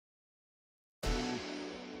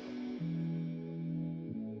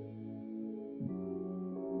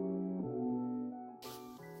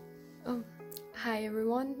Hi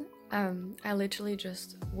everyone, I literally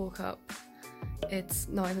just woke up. It's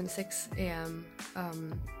not even 6 a.m.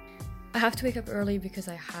 I have to wake up early because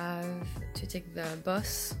I have to take the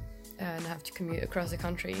bus and I have to commute across the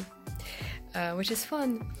country, which is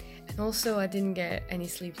fun. And also I didn't get any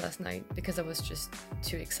sleep last night because I was just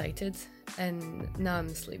too excited and now I'm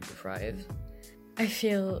sleep deprived. I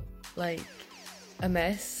feel like a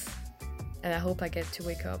mess and I hope I get to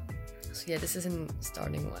wake up. So yeah, this isn't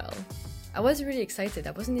starting well. I was really excited,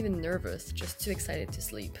 I wasn't even nervous, just too excited to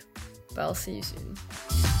sleep. But I'll see you soon.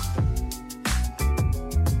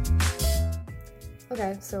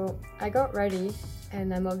 Okay, so I got ready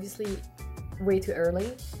and I'm obviously way too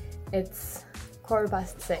early. It's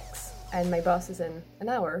 6:15 and my bus is in an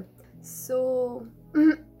hour. So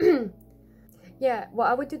yeah, what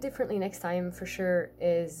I would do differently next time for sure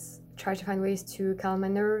is try to find ways to calm my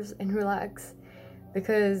nerves and relax,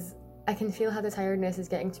 because I can feel how the tiredness is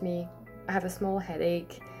getting to me. I have a small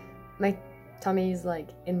headache, my tummy is like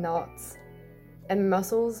in knots, and my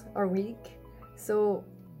muscles are weak, so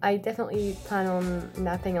I definitely plan on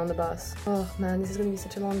napping on the bus. Oh man, this is gonna be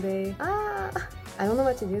such a long day. I don't know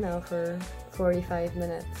what to do now for 45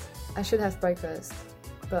 minutes. I should have breakfast,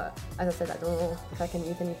 but as I said, I don't know if I can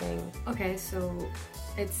eat anything. Okay, so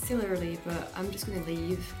it's still early, but I'm just gonna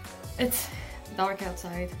leave. It's dark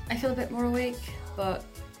outside. I feel a bit more awake, but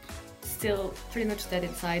still pretty much dead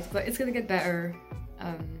inside, but it's gonna get better.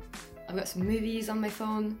 I've got some movies on my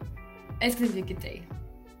phone. It's gonna be a good day.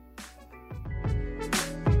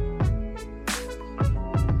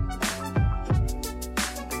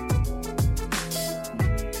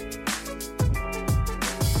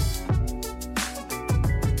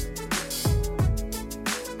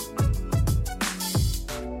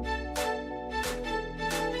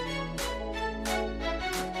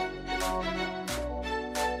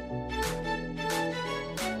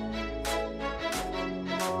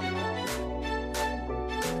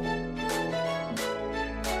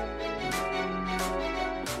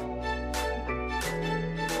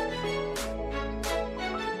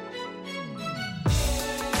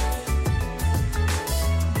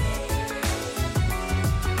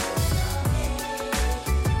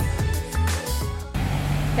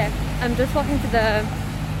 Okay, I'm just walking to the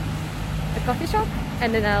coffee shop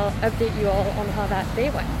and then I'll update you all on how that day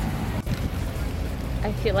went.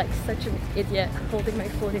 I feel like such an idiot holding my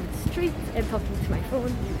phone in the street and talking to my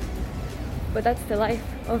phone, but that's the life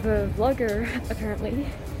of a vlogger apparently.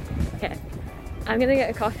 Okay, I'm gonna get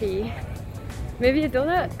a coffee, maybe a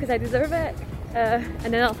donut because I deserve it,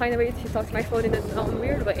 and then I'll find a way to talk to my phone in a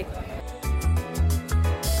non-weird way.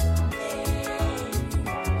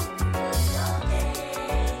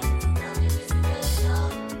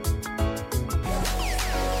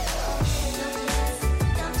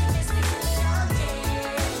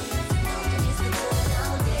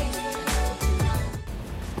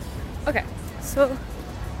 Okay, so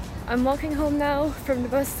I'm walking home now from the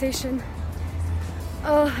bus station.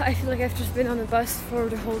 Oh, I feel like I've just been on the bus for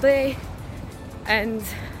the whole day and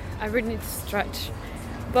I really need to stretch.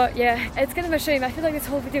 But yeah, it's kind of a shame. I feel like this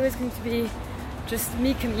whole video is going to be just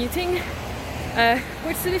me commuting,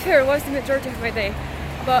 which to be fair was the majority of my day.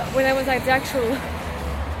 But when I was at the actual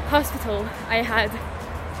hospital, I had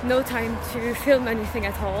no time to film anything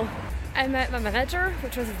at all. I met my manager,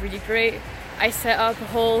 which was really great. I set up a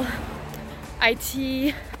whole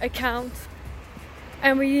IT account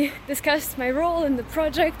and we discussed my role in the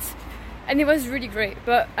project and it was really great,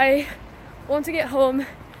 but I want to get home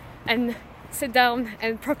and sit down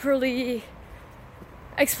and properly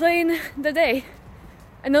explain the day,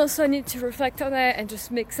 and also I need to reflect on it and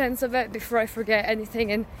just make sense of it before I forget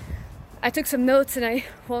anything. And I took some notes and I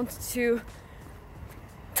want to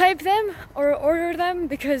type them or order them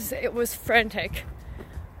because it was frantic.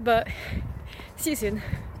 But see you soon.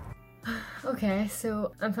 Okay,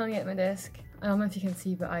 so I'm finally at my desk. I don't know if you can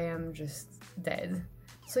see, but I am just dead.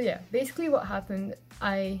 So yeah, basically what happened,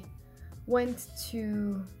 I went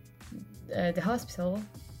to the hospital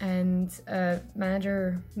and my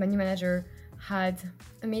new manager had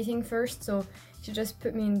a meeting first, so she just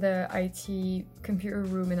put me in the IT computer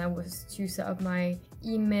room and I was to set up my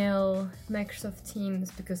email, Microsoft Teams,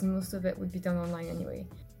 because most of it would be done online anyway.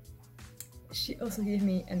 She also gave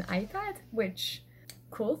me an iPad, which,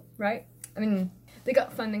 cool, right? I mean, they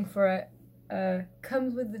got funding for it,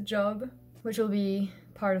 comes with the job, which will be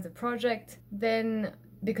part of the project. Then,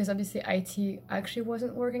 because obviously IT actually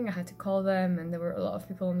wasn't working, I had to call them and there were a lot of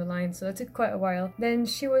people on the line, so that took quite a while. Then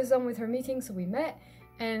she was on with her meeting, so we met,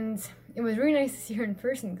 And it was really nice to see her in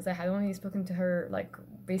person because I had only spoken to her like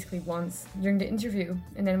basically once during the interview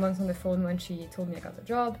and then once on the phone when she told me I got the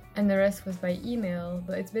job, and the rest was by email,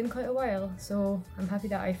 but it's been quite a while, so I'm happy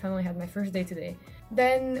that I finally had my first day today.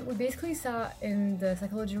 Then we basically sat in the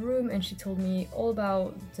psychology room and she told me all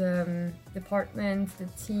about the department, the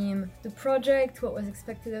team, the project, what was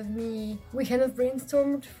expected of me. We kind of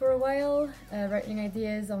brainstormed for a while, writing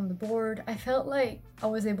ideas on the board. I felt like I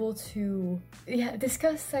was able to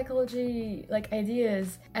discuss psychology like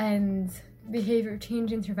ideas and behavior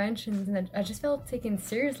change interventions, and I just felt taken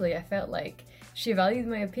seriously. I felt like she valued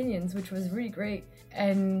my opinions, which was really great.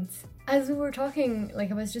 And as we were talking,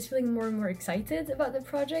 like I was just feeling more and more excited about the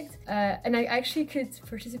project, and I actually could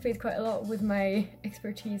participate quite a lot with my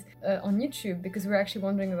expertise on YouTube, because we're actually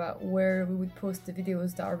wondering about where we would post the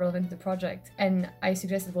videos that are relevant to the project. And I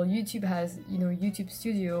suggested, well, YouTube has, YouTube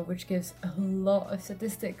Studio, which gives a lot of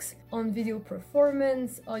statistics on video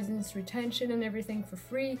performance, audience retention, and everything for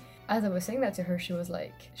free. As I was saying that to her, she was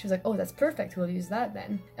like, oh, that's perfect, we'll use that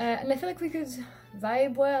then. And I feel like we could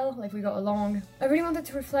vibe well, like we got along. I really wanted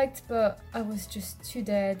to reflect, but I was just too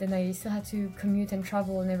dead, and I still had to commute and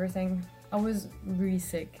travel and everything. I was really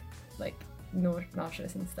sick, like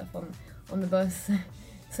nauseous and stuff on the bus,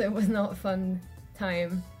 so it was not a fun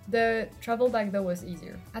time. The travel back though was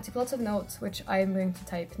easier. I took lots of notes, which I am going to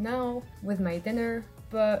type now with my dinner.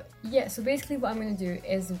 But yeah, so basically what I'm going to do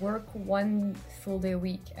is work 1 full day a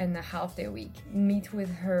week and a half day a week. Meet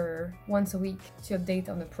with her once a week to update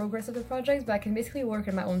on the progress of the project, but I can basically work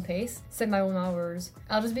at my own pace, set my own hours.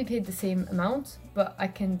 I'll just be paid the same amount, but I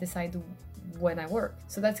can decide when I work.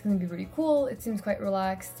 So that's going to be really cool. It seems quite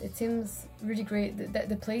relaxed. It seems really great.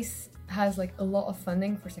 The place has like a lot of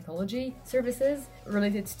funding for psychology services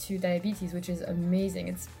related to diabetes, which is amazing.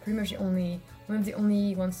 It's pretty much one of the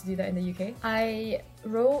only ones to do that in the UK. I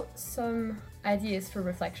wrote some ideas for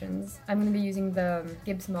reflections. I'm going to be using the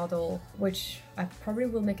Gibbs model, which I probably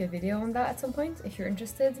will make a video on that at some point if you're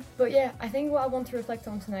interested. But yeah, I think what I want to reflect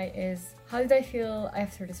on tonight is, how did I feel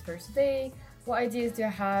after this first day? What ideas do I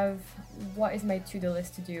have? What is my to-do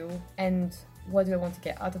list to do? And what do I want to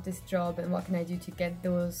get out of this job, and what can I do to get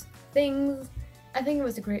those things? I think it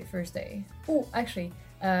was a great first day. Oh, actually,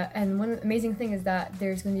 and one amazing thing is that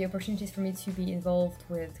there's going to be opportunities for me to be involved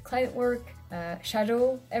with client work,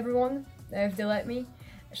 shadow everyone, if they let me.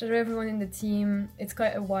 Shadow everyone in the team. It's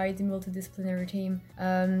quite a wide and multidisciplinary team.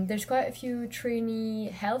 There's quite a few trainee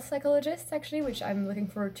health psychologists actually, which I'm looking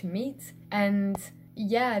forward to meet. And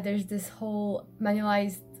yeah, there's this whole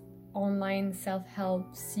manualized online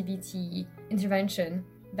self-help CBT intervention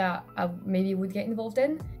that I maybe would get involved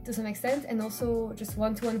in to some extent, and also just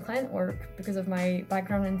one-to-one client work because of my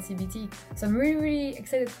background in CBT. So I'm really, really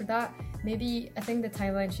excited for that. Maybe, I think the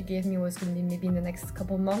timeline she gave me was going to be maybe in the next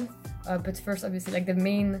couple months, but first obviously like the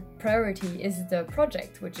main priority is the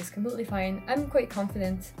project, which is completely fine. I'm quite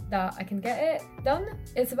confident that I can get it done.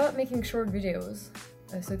 It's about making short videos.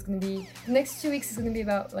 So it's going to be, the next 2 weeks is going to be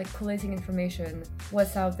about like collating information,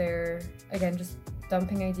 what's out there, again, just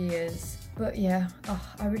dumping ideas. But yeah,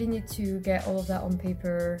 I really need to get all of that on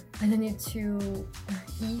paper, and I need to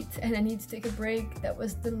eat, and I need to take a break. That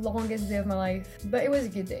was the longest day of my life, but it was a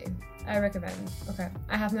good day. I recommend. Okay,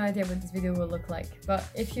 I have no idea what this video will look like, but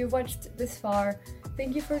if you've watched this far,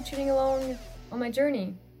 thank you for tuning along on my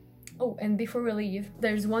journey. Oh, and before we leave,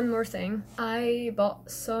 there's one more thing. I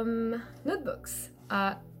bought some notebooks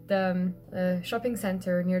at the shopping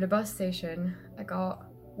center near the bus station. I got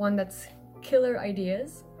one that's killer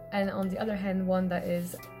ideas, and on the other hand one that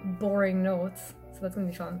is boring notes, so that's gonna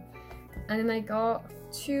be fun. And then I got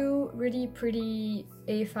 2 really pretty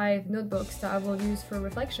A5 notebooks that I will use for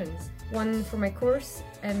reflections. One for my course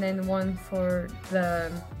and then one for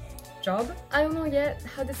the job. I don't know yet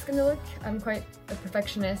how this is gonna look. I'm quite a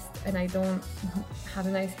perfectionist and I don't have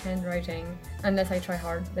a nice handwriting unless I try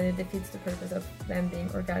hard. Then it defeats the purpose of them being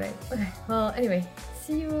organic. Okay, well anyway,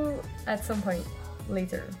 see you at some point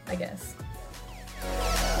later, I guess.